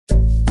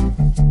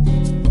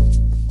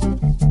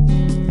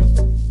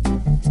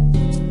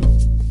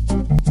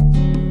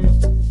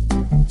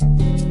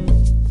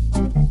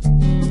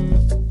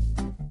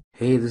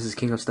Hey, this is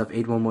King of Stuff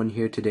 811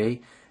 here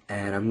today,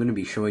 and I'm going to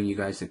be showing you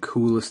guys the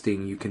coolest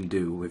thing you can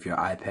do with your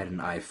iPad and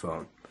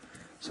iPhone.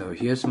 So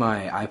here's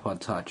my iPod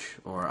Touch,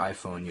 or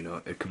iPhone, you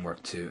know, it can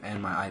work too,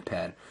 and my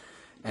iPad.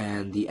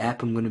 And the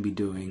app I'm going to be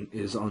doing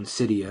is on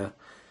Cydia.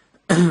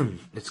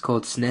 It's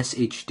called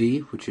SNES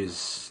HD, which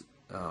is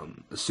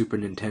a Super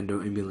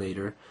Nintendo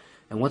emulator.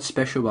 And what's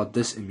special about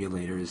this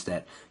emulator is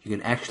that you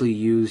can actually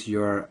use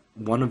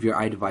one of your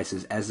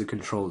iDevices as the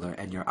controller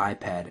and your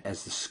iPad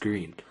as the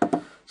screen.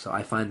 So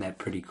I find that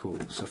pretty cool.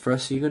 So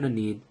first you're going to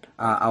need,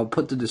 I'll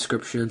put the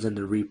descriptions and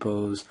the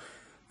repos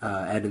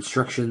and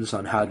instructions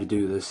on how to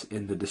do this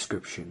in the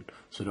description,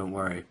 so don't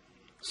worry.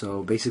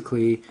 So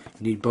basically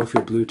you need both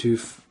your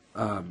Bluetooth,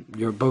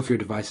 both your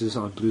devices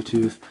on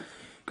Bluetooth.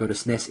 Go to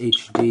SNES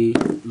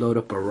HD, load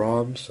up a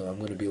ROM. So I'm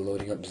going to be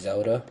loading up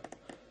Zelda,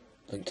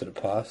 Link to the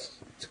Past.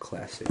 It's a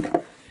classic.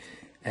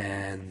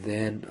 And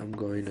then I'm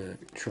going to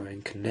try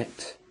and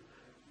connect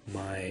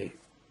my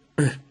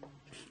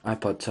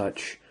iPod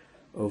Touch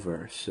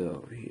over.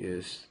 So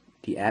here's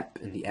the app,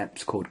 and the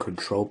app's called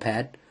Control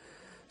Pad.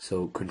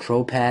 So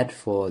Control Pad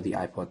for the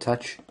iPod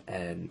Touch,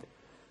 and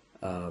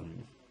SNES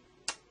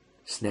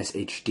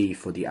HD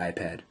for the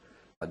iPad.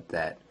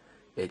 That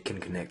it can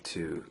connect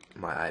to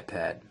my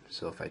iPad.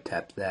 So if I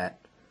tap that,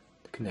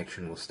 the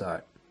connection will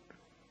start.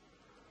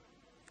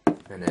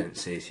 And then it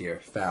says here,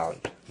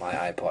 found my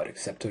iPod,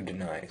 accept or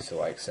deny.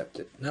 So I accept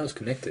it. Now it's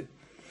connected.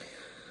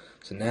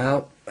 So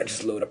now I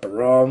just load up a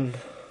ROM,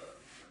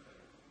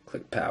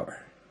 click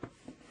power.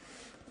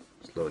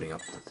 It's loading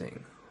up the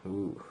thing.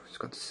 Ooh, it's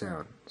got the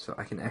sound. So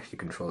I can actually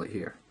control it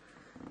here.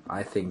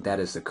 I think that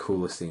is the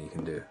coolest thing you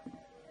can do.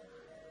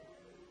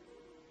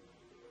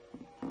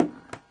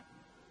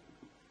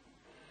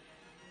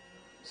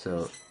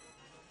 So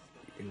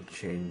you can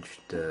change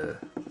the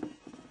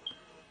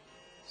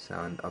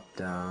sound up,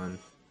 down,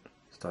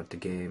 start the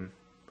game.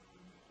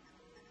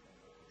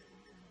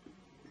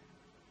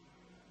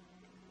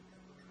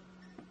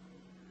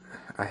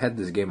 I had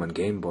this game on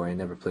Game Boy, I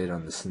never played it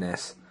on the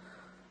SNES.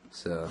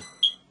 So,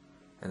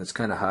 and it's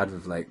kind of hard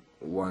with like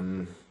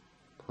one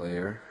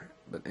player,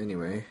 but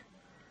anyway,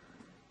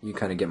 you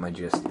kind of get my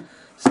gist.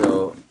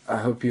 So I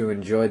hope you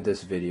enjoyed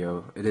this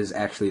video. It is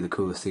actually the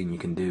coolest thing you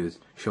can do, is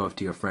show off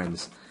to your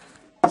friends.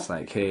 It's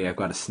like, hey, I've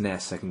got a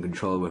SNES, I can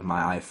control it with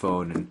my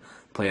iPhone and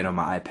play it on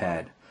my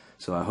iPad.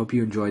 So I hope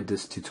you enjoyed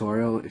this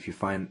tutorial. If you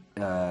found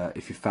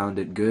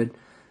it good,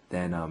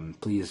 then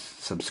please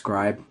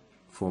subscribe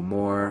for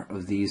more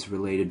of these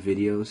related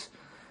videos.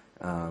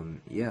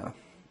 Yeah,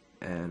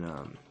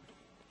 and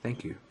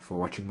thank you for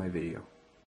watching my video.